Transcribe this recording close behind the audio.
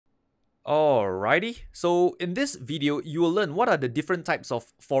Alrighty, so in this video, you will learn what are the different types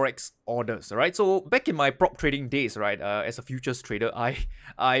of Forex orders, alright? So back in my prop trading days, right, as a futures trader,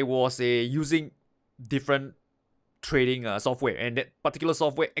 I was using different trading software, and that particular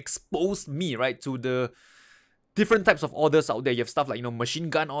software exposed me, right, to the different types of orders out there. You have stuff like,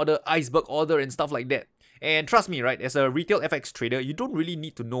 machine gun order, iceberg order, and stuff like that. And trust me, right, as a retail FX trader, you don't really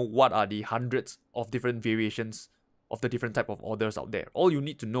need to know what are the hundreds of different variations of the different type of orders out there. All you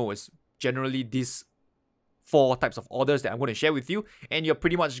need to know is generally these 4 types of orders that I'm going to share with you, and you're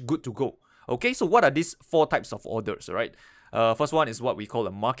pretty much good to go. Okay, so what are these 4 types of orders, right? First one is what we call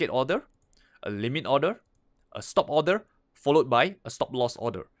a market order, a limit order, a stop order, followed by a stop loss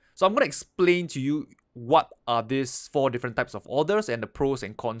order. So I'm going to explain to you what are these 4 different types of orders and the pros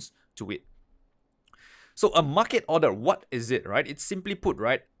and cons to it. So a market order, what is it, right? It's simply put,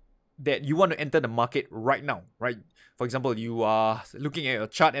 right, that you want to enter the market right now, right? For example, you are looking at a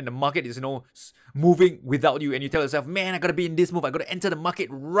chart and the market is, moving without you, and you tell yourself, man, I gotta be in this move, I gotta enter the market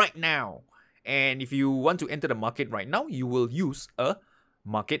right now. And if you want to enter the market right now, you will use a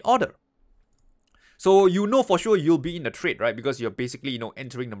market order. So you know for sure you'll be in the trade, right? Because you're basically,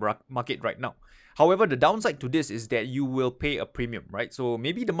 entering the market right now. However, the downside to this is that you will pay a premium, right? So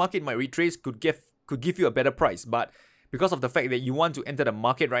maybe the market might retrace, could give you a better price, but because of the fact that you want to enter the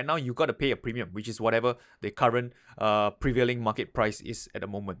market right now, you got to pay a premium, which is whatever the current prevailing market price is at the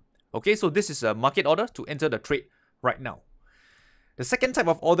moment. Okay, so this is a market order to enter the trade right now. The second type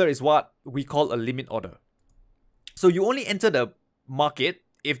of order is what we call a limit order. So you only enter the market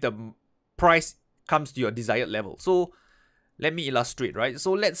if the price comes to your desired level. So let me illustrate, right?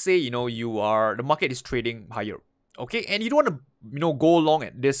 So let's say, the market is trading higher, okay, and you don't want to, go long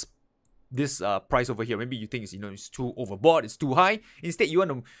at this price over here. Maybe you think it's too overbought, it's too high. Instead, you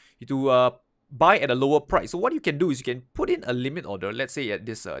want to buy at a lower price. So what you can do is you can put in a limit order. Let's say at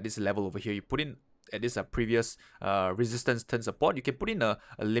this level over here, you put in at this previous resistance turn support. You can put in a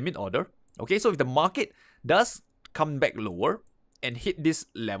limit order. Okay, so if the market does come back lower and hit this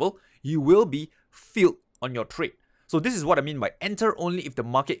level, you will be filled on your trade. So this is what I mean by enter only if the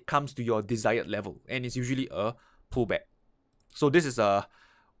market comes to your desired level, and it's usually a pullback. So this is a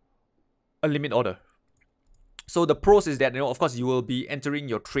limit order. So the pros is that, of course, you will be entering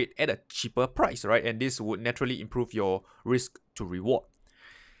your trade at a cheaper price, right? And this would naturally improve your risk to reward.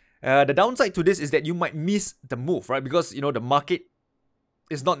 The downside to this is that you might miss the move, right? Because, the market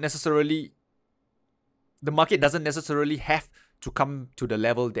doesn't necessarily have to come to the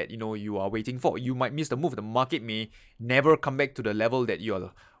level that, you are waiting for. You might miss the move. The market may never come back to the level that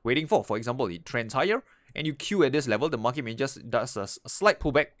you're waiting for. For example, it trends higher and you queue at this level, the market may just does a slight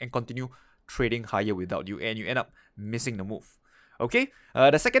pullback and continue trading higher without you, and you end up missing the move. Okay,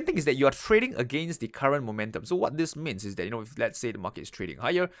 the second thing is that you are trading against the current momentum. So what this means is that, if let's say the market is trading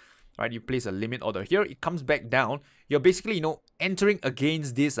higher, right, you place a limit order here, it comes back down, you're basically, entering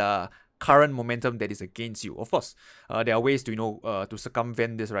against this current momentum that is against you. Of course, there are ways to, to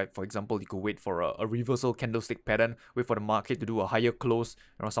circumvent this, right? For example, you could wait for a reversal candlestick pattern, wait for the market to do a higher close,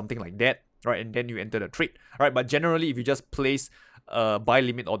 something like that, right? And then you enter the trade, right? But generally, if you just place a buy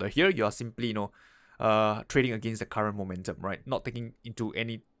limit order here, you are simply, trading against the current momentum, right? Not taking into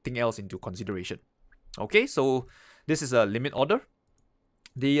anything else into consideration. Okay, so this is a limit order.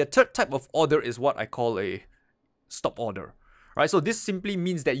 The third type of order is what I call a stop order. Right, so this simply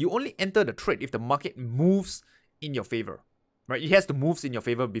means that you only enter the trade if the market moves in your favor, right? It has to move in your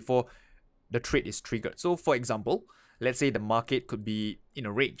favor before the trade is triggered. So for example, let's say the market could be in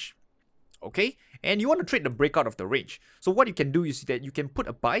a range, okay? And you want to trade the breakout of the range. So what you can do is that you can put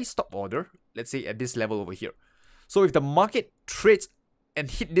a buy stop order, let's say at this level over here. So if the market trades and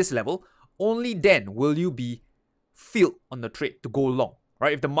hit this level, only then will you be filled on the trade to go long,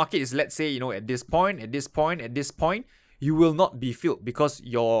 right? If the market is, let's say, at this point, at this point, at this point, you will not be filled because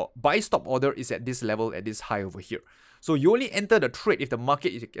your buy stop order is at this level, at this high over here. So you only enter the trade if the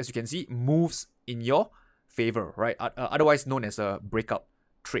market, as you can see, moves in your favor, right? Otherwise known as a breakout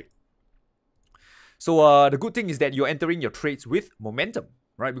trade. So the good thing is that you're entering your trades with momentum,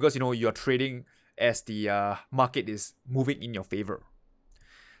 right? Because, you're trading as the market is moving in your favor.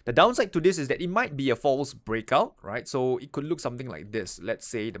 The downside to this is that it might be a false breakout, right? So it could look something like this. Let's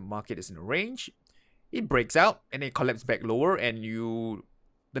say the market is in a range. It breaks out and it collapses back lower, and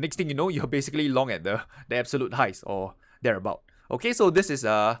the next thing you know, you're basically long at the absolute highs or thereabout. Okay, so this is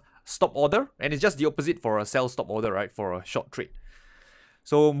a stop order, and it's just the opposite for a sell stop order, right, for a short trade.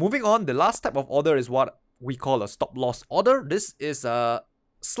 So moving on, the last type of order is what we call a stop loss order. This is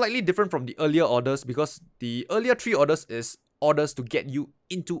slightly different from the earlier orders because the earlier 3 orders is orders to get you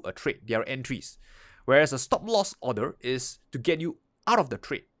into a trade. They are entries. Whereas a stop loss order is to get you out of the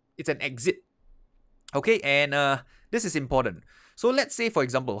trade. it's an exit. Okay, and this is important. So let's say, for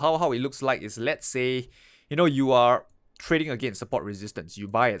example, how it looks like is, let's say, you are trading against support resistance. You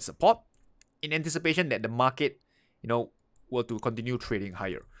buy at support in anticipation that the market, will to continue trading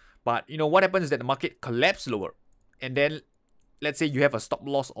higher. But what happens is that the market collapse lower, and then let's say you have a stop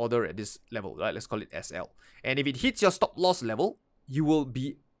loss order at this level, right? Let's call it SL. And if it hits your stop loss level, you will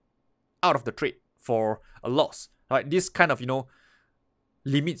be out of the trade for a loss, right? This kind of,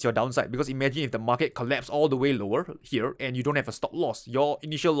 limits your downside, because imagine if the market collapse all the way lower here and you don't have a stop loss. Your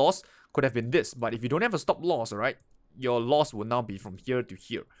initial loss could have been this, but if you don't have a stop loss, right, your loss will now be from here to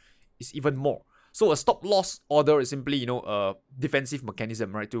here. It's even more. So a stop loss order is simply, a defensive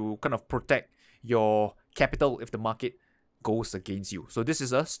mechanism, right, to kind of protect your capital if the market goes against you. So this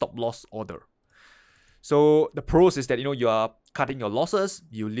is a stop loss order. So the pros is that, you are cutting your losses,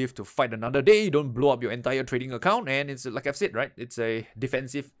 you live to fight another day, you don't blow up your entire trading account, and it's, like I've said, right, it's a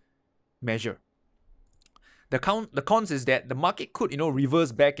defensive measure. The cons is that the market could,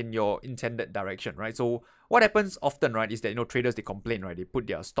 reverse back in your intended direction, right? So what happens often, right, is that, traders, they complain, right? They put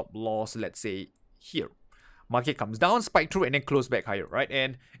their stop loss, let's say, here. Market comes down, spike through, and then close back higher, right?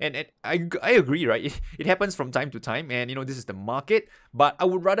 And I agree, right? It happens from time to time, and, this is the market. But I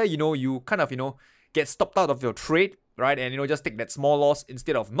would rather, you kind of, get stopped out of your trade, right? And, just take that small loss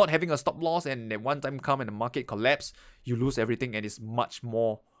instead of not having a stop loss, and then one time come and the market collapse, you lose everything, and it's much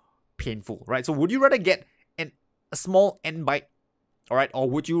more painful, right? So would you rather get a small ant bite, all right, or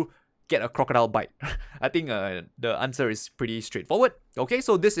would you get a crocodile bite? I think the answer is pretty straightforward. Okay,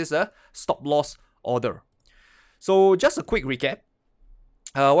 so this is a stop loss order. So just a quick recap.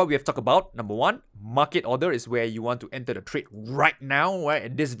 What we have talked about, number one, market order is where you want to enter the trade right now, right?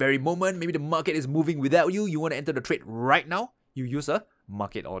 At this very moment, maybe the market is moving without you. You want to enter the trade right now. You use a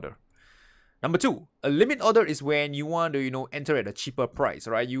market order. Number two, a limit order is when you want to, enter at a cheaper price,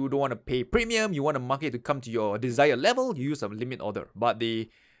 right? You don't want to pay premium. You want the market to come to your desired level. You use a limit order. But the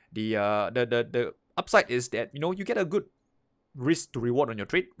upside is that, you get a good risk to reward on your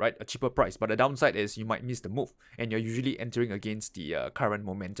trade, right? A cheaper price. But the downside is you might miss the move, and you're usually entering against the current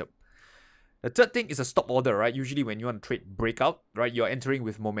momentum. The third thing is a stop order, right? Usually when you want to trade breakout, right, you're entering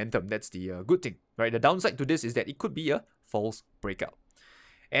with momentum. That's the good thing, right? The downside to this is that it could be a false breakout.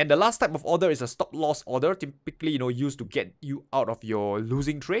 And the last type of order is a stop loss order, typically, used to get you out of your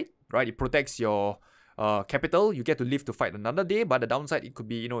losing trade, right? It protects your capital. You get to live to fight another day, but the downside, it could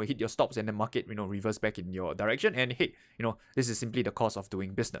be, hit your stops and the market, reverse back in your direction. And hey, this is simply the cost of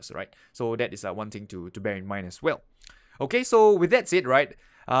doing business, right? So that is one thing to bear in mind as well. Okay, so with that said, right,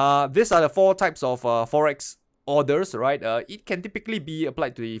 these are the 4 types of Forex orders, right? It can typically be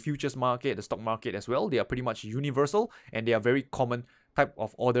applied to the futures market, the stock market as well. They are pretty much universal, and they are very common type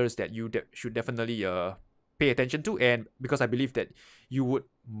of orders that you should definitely pay attention to. And because I believe that you would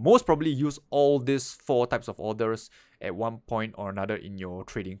most probably use all these 4 types of orders at one point or another in your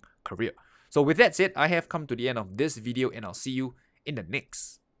trading career. So with that said, I have come to the end of this video, and I'll see you in the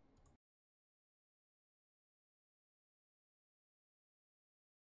next.